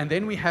 And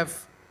then we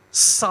have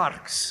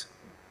sarx,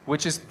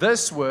 which is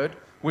this word,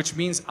 which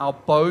means our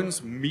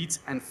bones, meat,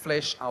 and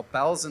flesh, our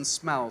bowels and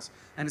smells.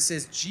 And it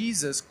says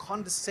Jesus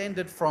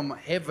condescended from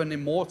heaven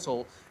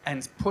immortal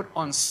and put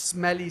on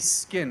smelly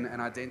skin and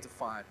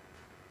identified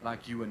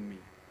like you and me.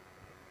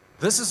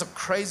 This is a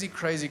crazy,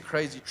 crazy,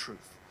 crazy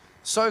truth.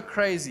 So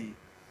crazy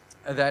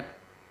that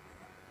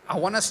I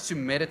want us to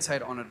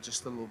meditate on it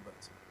just a little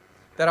bit.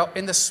 That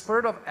in the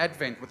spirit of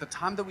Advent, with the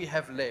time that we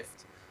have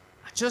left,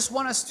 I just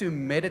want us to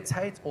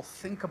meditate or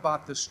think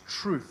about this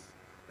truth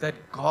that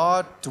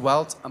God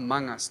dwelt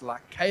among us,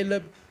 like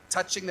Caleb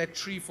touching that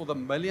tree for the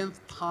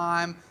millionth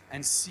time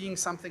and seeing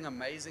something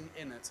amazing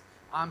in it.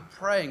 I'm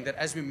praying that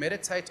as we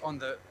meditate on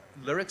the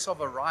lyrics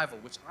of Arrival,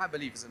 which I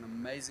believe is an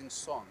amazing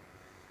song,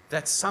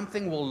 that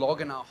something will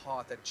log in our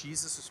heart that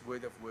Jesus is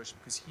worthy of worship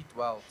because he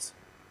dwelt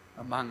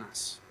among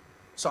us.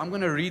 So I'm going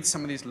to read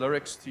some of these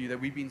lyrics to you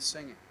that we've been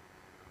singing.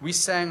 We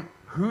sang,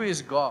 who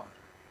is God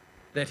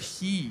that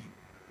he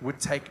would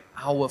take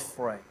our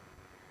frame,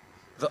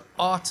 the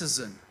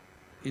artisan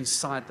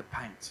inside the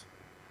paint.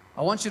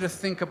 I want you to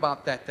think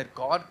about that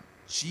God,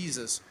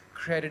 Jesus,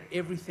 created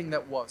everything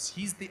that was.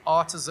 He's the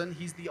artisan,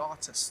 he's the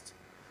artist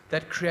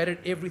that created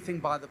everything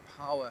by the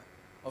power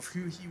of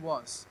who he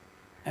was.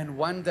 And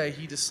one day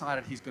he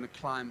decided he's going to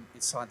climb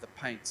inside the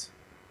paint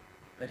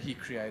that he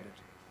created.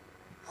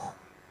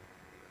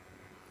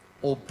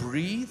 Or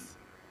breathe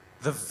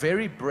the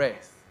very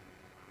breath,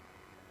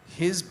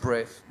 his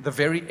breath, the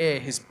very air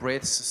his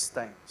breath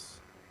sustains.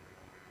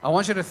 I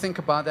want you to think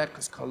about that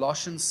because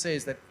Colossians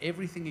says that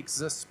everything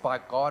exists by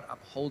God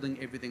upholding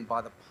everything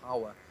by the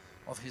power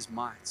of his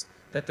might.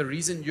 That the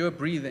reason you're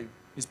breathing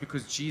is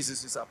because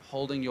Jesus is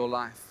upholding your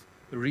life.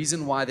 The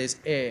reason why there's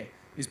air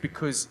is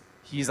because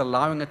he's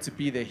allowing it to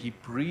be there. He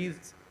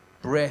breathed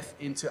breath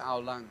into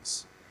our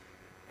lungs.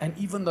 And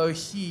even though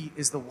he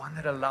is the one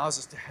that allows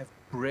us to have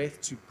breath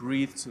to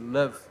breathe, to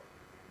live,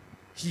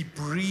 He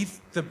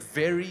breathed the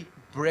very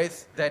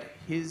breath that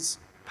his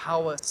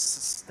power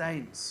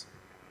sustains.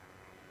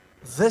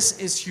 This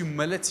is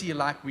humility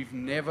like we've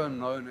never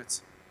known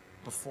it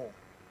before.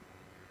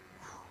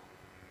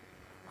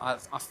 I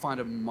find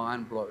it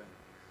mind-blowing.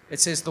 It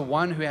says the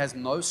one who has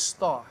no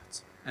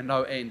start and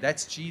no end.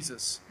 That's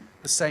Jesus.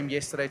 The same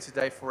yesterday,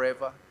 today,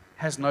 forever.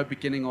 Has no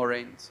beginning or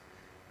end.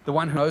 The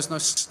one who knows no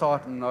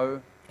start and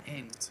no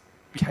end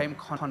became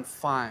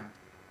confined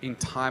in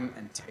time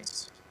and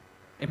space.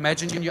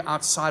 Imagine you're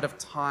outside of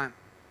time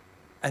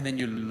and then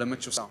you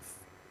limit yourself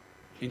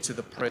into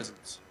the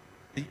present.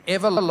 The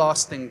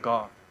everlasting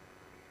God,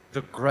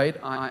 the great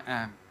I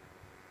am,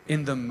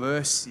 in the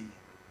mercy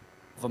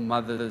of a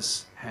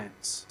mother's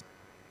hands.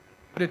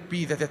 Could it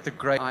be that the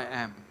great I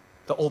am,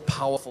 the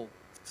all-powerful,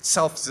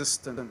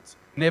 self-existent,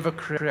 never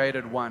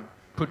created one,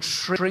 could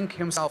shrink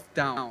himself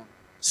down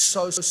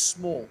so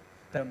small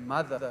that a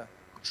mother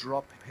could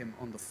drop him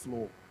on the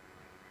floor?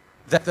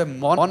 That the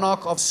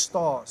monarch of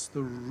stars,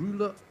 the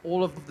ruler of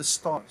all of the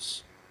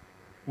stars,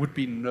 would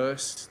be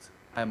nursed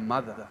by a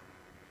mother.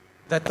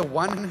 That the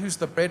one who's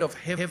the bread of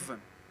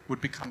heaven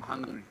would become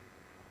hungry.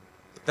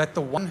 That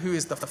the one who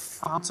is the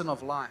fountain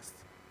of life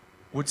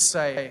would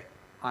say,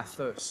 I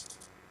thirst.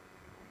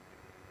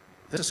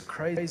 This is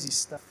crazy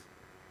stuff.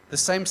 The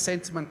same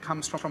sentiment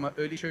comes from an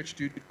early church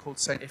dude called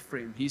St.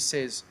 Ephraim. He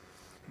says,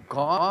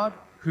 God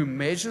who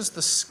measures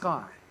the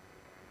sky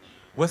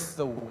with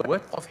the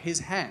width of his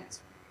hand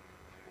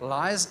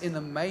lies in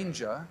a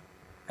manger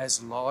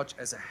as large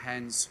as a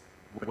hand's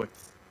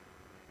width.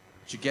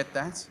 Did you get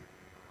that?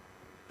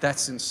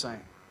 That's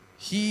insane.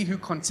 He who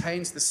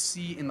contains the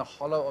sea in the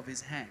hollow of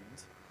his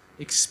hand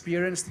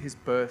experienced his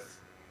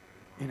birth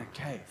in a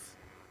cave.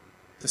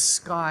 The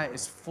sky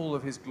is full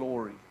of his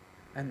glory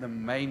and the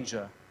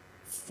manger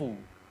full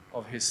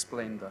of his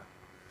splendor.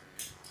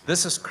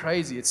 This is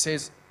crazy. It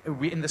says,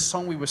 in the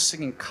song we were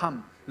singing,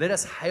 come, let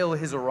us hail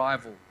his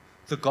arrival,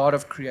 the God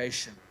of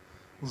creation.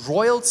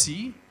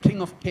 Royalty,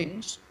 King of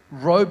kings,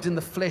 robed in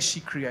the flesh he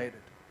created.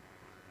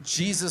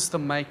 Jesus the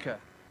Maker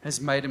has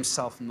made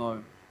himself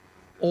known.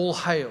 All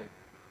hail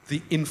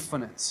the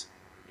infinite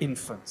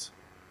infant.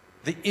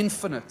 The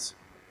infinite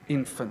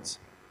infant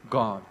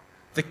God.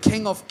 The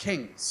King of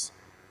kings,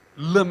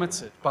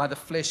 limited by the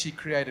flesh he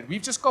created.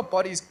 We've just got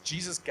bodies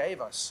Jesus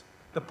gave us.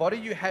 The body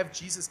you have,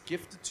 Jesus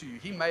gifted to you.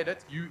 He made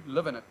it, you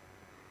live in it.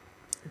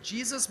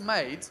 Jesus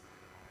made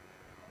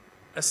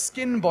a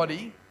skin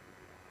body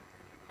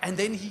and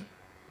then he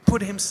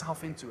put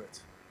himself into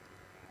it.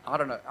 I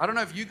don't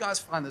know if you guys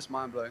find this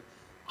mind-blowing.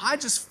 I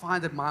just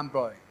find it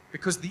mind-blowing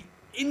because the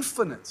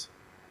infinite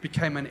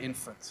became an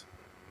infant.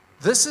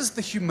 This is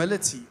the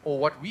humility, or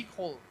what we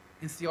call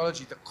in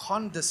theology, the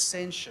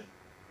condescension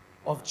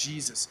of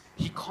Jesus.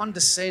 He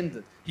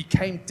condescended. He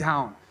came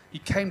down. He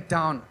came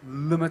down,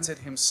 limited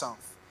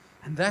himself.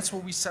 And that's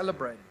what we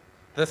celebrated.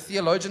 The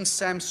theologian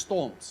Sam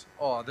Storms,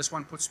 this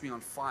one puts me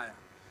on fire.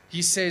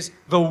 He says,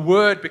 the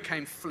Word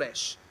became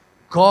flesh.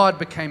 God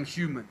became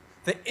human.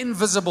 The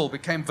invisible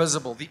became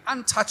visible. The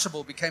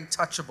untouchable became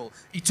touchable.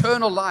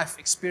 Eternal life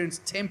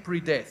experienced temporary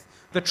death.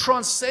 The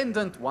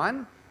transcendent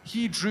one,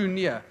 he drew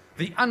near.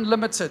 The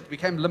unlimited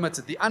became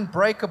limited. The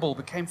unbreakable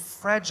became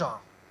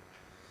fragile.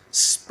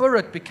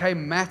 Spirit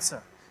became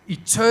matter.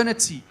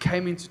 Eternity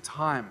came into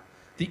time.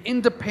 The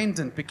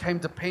independent became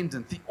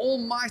dependent. The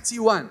Almighty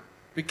One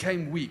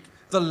became weak.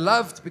 The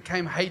loved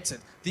became hated.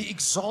 The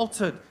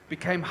exalted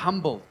became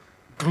humbled.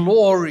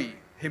 Glory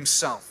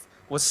himself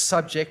was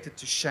subjected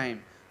to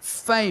shame.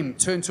 Fame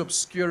turned to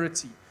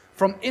obscurity.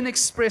 From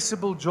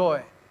inexpressible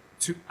joy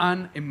to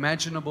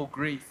unimaginable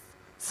grief.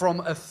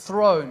 From a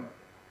throne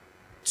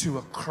to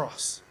a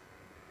cross.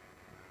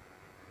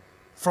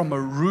 From a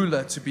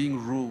ruler to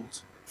being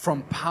ruled.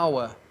 From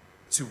power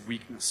to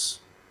weakness.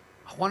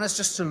 I want us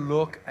just to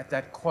look at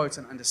that quote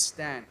and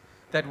understand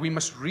that we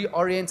must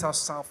reorient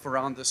ourselves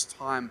around this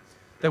time,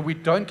 that we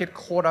don't get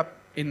caught up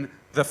in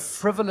the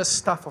frivolous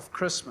stuff of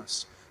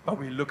Christmas, but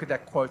we look at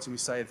that quote and we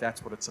say,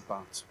 that's what it's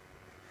about.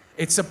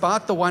 It's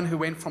about the one who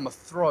went from a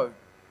throne,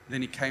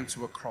 then he came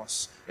to a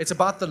cross. It's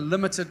about the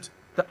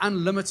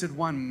unlimited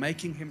one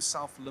making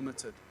himself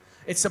limited.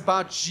 It's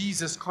about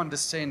Jesus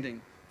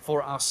condescending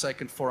for our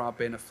sake and for our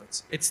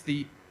benefits. It's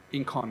the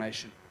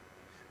incarnation.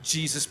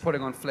 Jesus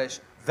putting on flesh.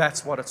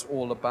 That's what it's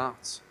all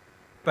about.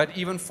 But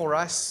even for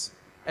us,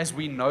 as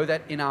we know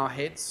that in our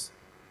heads,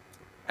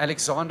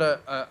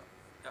 Alexander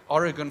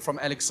Origen from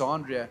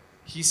Alexandria,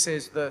 he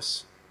says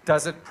this,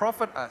 does it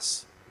profit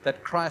us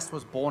that Christ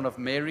was born of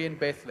Mary in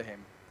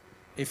Bethlehem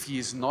if he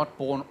is not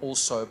born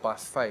also by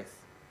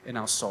faith in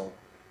our soul?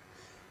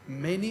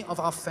 Many of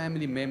our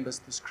family members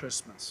this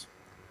Christmas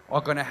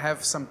are going to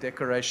have some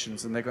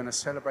decorations and they're going to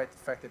celebrate the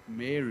fact that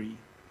Mary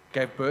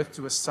gave birth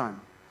to a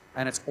son,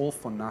 and it's all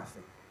for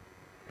nothing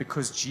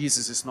because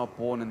Jesus is not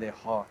born in their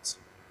heart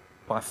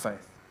by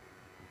faith.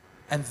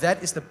 And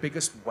that is the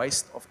biggest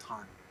waste of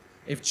time.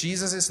 If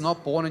Jesus is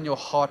not born in your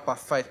heart by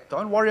faith,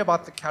 don't worry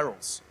about the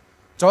carols.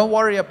 Don't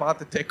worry about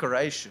the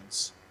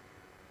decorations,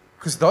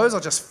 because those are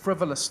just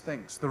frivolous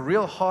things. The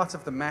real heart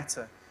of the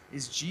matter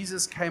is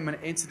Jesus came and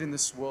entered in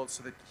this world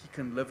so that he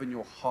can live in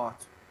your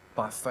heart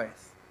by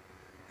faith.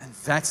 And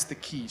that's the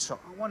key. So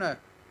I want to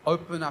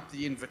open up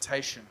the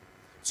invitation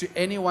to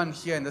anyone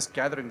here in this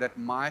gathering that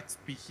might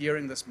be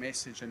hearing this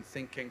message and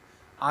thinking,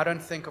 I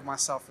don't think of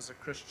myself as a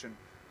Christian.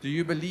 Do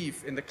you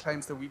believe in the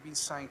claims that we've been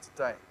saying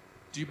today?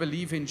 Do you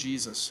believe in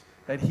Jesus?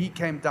 That he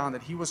came down,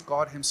 that he was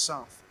God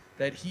himself,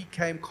 that he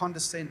came,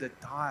 condescended,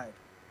 died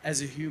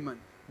as a human,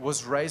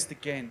 was raised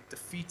again,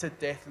 defeated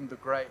death and the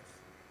grave?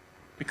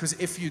 Because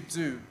if you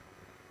do,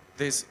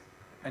 there's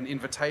an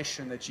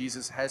invitation that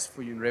Jesus has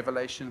for you in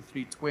Revelation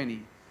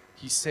 3:20.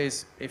 He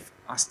says, if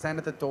I stand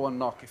at the door and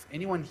knock, if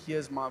anyone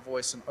hears my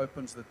voice and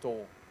opens the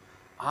door,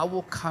 I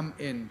will come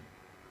in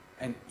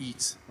and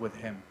eat with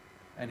him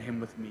and him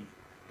with me.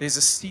 There's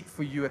a seat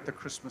for you at the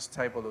Christmas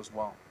table as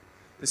well.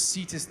 The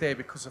seat is there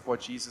because of what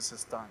Jesus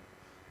has done.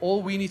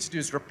 All we need to do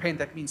is repent.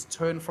 That means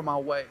turn from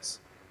our ways,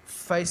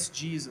 face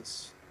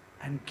Jesus,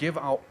 and give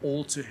our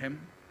all to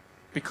him,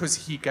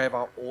 because he gave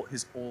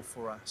his all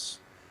for us.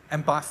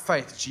 And by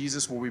faith,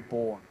 Jesus will be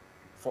born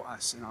for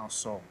us in our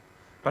soul.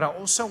 But I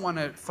also want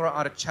to throw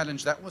out a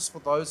challenge. That was for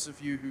those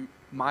of you who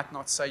might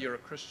not say you're a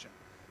Christian.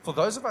 For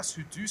those of us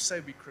who do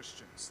say we're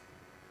Christians,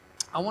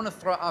 I want to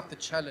throw out the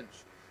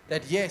challenge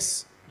that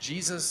yes,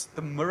 Jesus,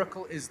 the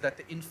miracle is that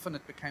the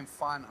infinite became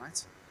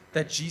finite,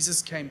 that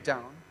Jesus came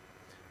down.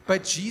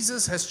 But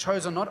Jesus has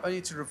chosen not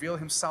only to reveal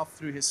himself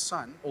through his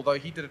Son, although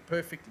he did it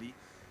perfectly,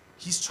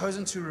 he's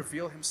chosen to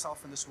reveal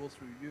himself in this world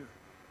through you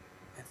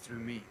and through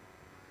me.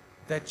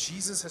 That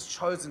Jesus has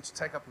chosen to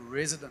take up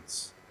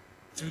residence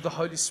through the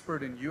Holy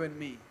Spirit in you and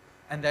me,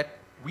 and that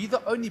we're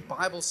the only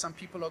Bible some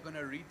people are going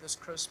to read this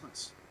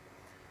Christmas.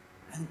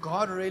 And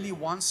God really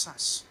wants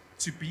us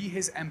to be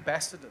his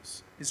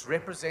ambassadors, his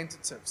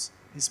representatives,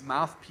 his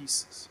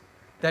mouthpieces.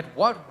 That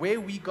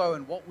where we go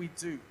and what we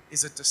do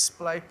is a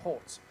display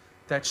port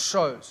that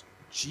shows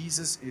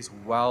Jesus is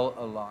well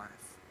alive.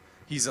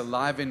 He's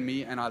alive in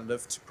me, and I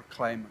live to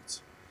proclaim it.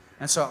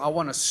 And so I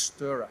want to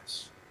stir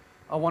us.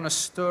 I want to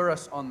stir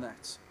us on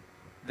that.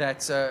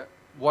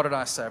 What did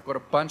I say? I've got a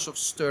bunch of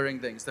stirring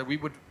things. That we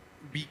would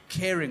be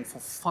caring for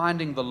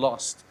finding the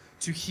lost,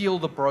 to heal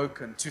the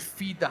broken, to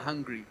feed the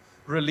hungry,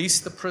 release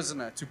the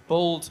prisoner, to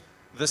build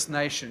this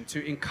nation,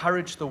 to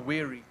encourage the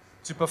weary,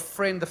 to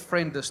befriend the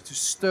friendless, to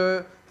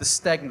stir the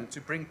stagnant, to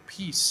bring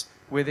peace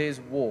where there's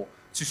war,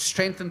 to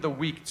strengthen the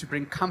weak, to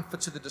bring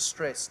comfort to the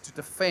distressed, to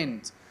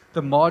defend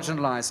the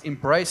marginalized,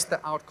 embrace the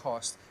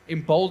outcast,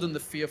 embolden the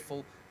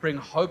fearful, bring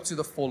hope to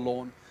the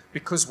forlorn.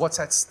 Because what's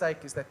at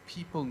stake is that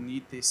people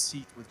need their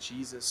seat with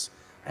Jesus.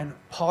 And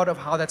part of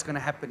how that's going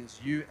to happen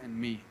is you and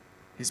me,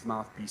 his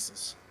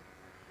mouthpieces.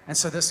 And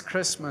so this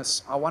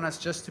Christmas, I want us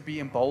just to be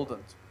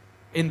emboldened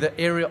in the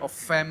area of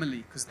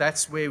family, because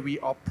that's where we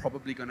are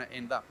probably going to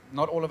end up.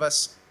 Not all of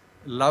us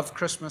love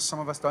Christmas. Some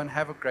of us don't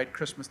have a great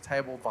Christmas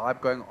table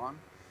vibe going on.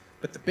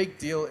 But the big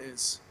deal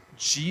is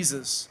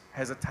Jesus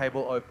has a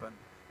table open,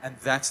 and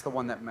that's the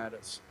one that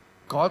matters.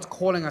 God's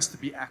calling us to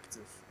be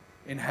active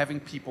in having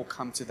people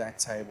come to that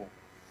table.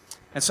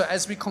 And so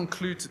as we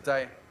conclude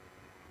today,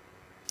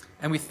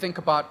 and we think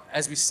about,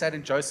 as we sat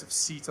in Joseph's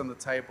seat on the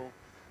table,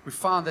 we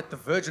found that the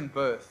virgin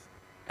birth,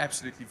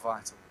 absolutely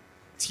vital.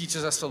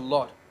 Teaches us a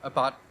lot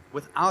about,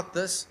 without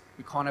this,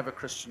 we can't have a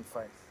Christian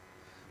faith.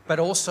 But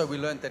also we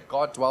learned that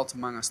God dwelt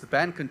among us. The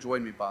band can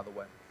join me, by the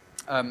way.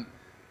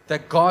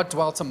 That God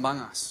dwelt among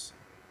us.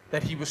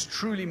 That he was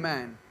truly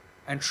man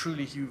and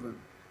truly human.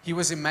 He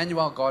was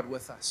Emmanuel, God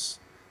with us.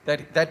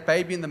 That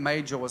baby in the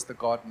manger was the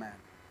God-man,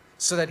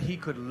 so that he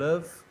could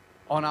live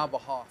on our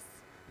behalf,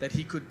 that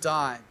he could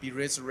die, be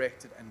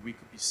resurrected, and we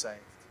could be saved.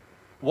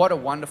 What a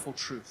wonderful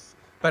truth.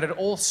 But it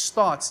all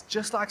starts,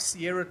 just like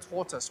Sierra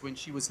taught us when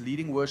she was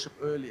leading worship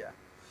earlier,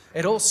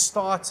 it all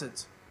started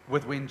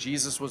with when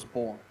Jesus was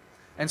born.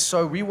 And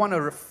so we want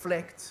to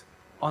reflect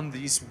on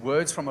these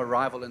words from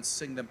Arrival and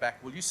sing them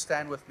back. Will you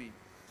stand with me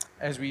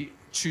as we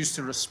choose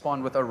to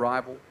respond with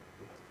Arrival?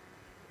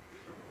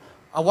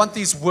 I want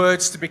these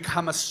words to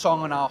become a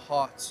song in our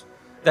hearts,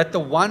 that the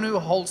one who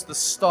holds the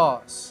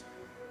stars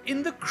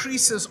in the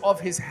creases of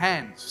his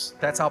hands,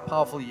 that's how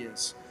powerful he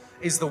is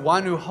the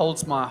one who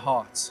holds my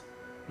heart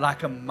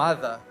like a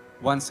mother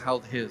once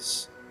held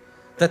his.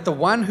 That the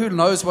one who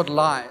knows what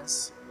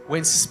lies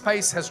when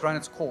space has run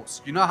its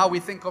course. You know how we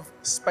think of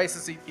space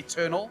as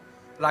eternal,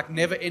 like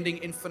never-ending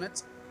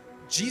infinite?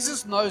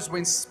 Jesus knows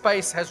when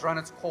space has run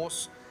its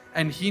course,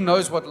 and he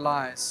knows what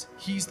lies.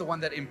 He's the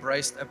one that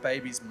embraced a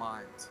baby's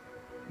mind.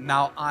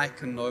 Now I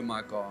can know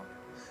my God.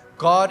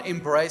 God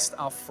embraced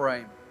our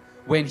frame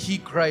when he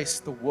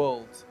graced the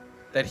world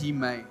that he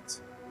made.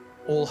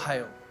 All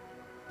hail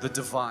the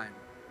divine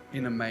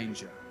in a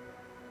manger.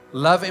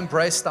 Love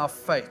embraced our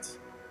fate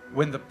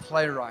when the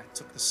playwright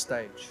took the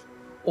stage.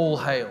 All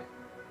hail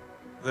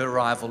the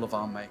arrival of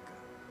our Maker.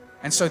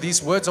 And so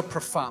these words are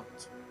profound.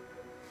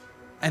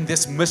 And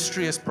this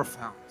mystery is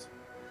profound.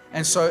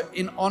 And so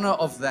in honor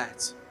of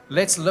that,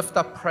 let's lift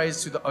up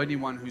praise to the only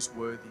one who's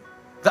worthy.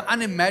 The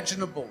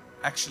unimaginable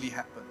actually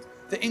happened.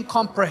 The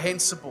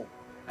incomprehensible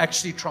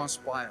actually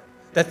transpired.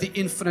 that the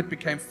infinite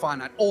became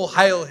finite. All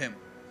hail him.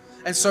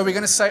 And so we're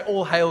going to say,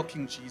 all hail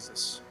King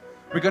Jesus.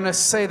 We're going to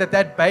say that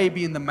that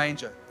baby in the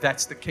manger,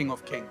 that's the King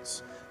of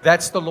Kings.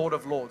 That's the Lord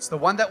of Lords, the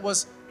one that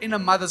was in a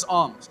mother's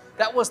arms.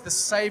 That was the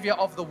Savior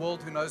of the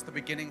world who knows the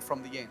beginning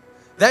from the end.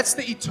 That's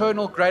the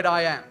eternal great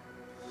I am.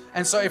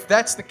 And so if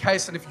that's the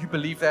case, and if you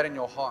believe that in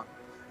your heart,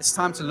 it's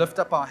time to lift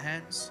up our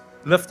hands,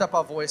 lift up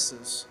our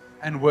voices,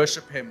 and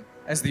worship him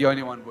as the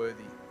only one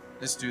worthy.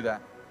 Let's do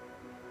that.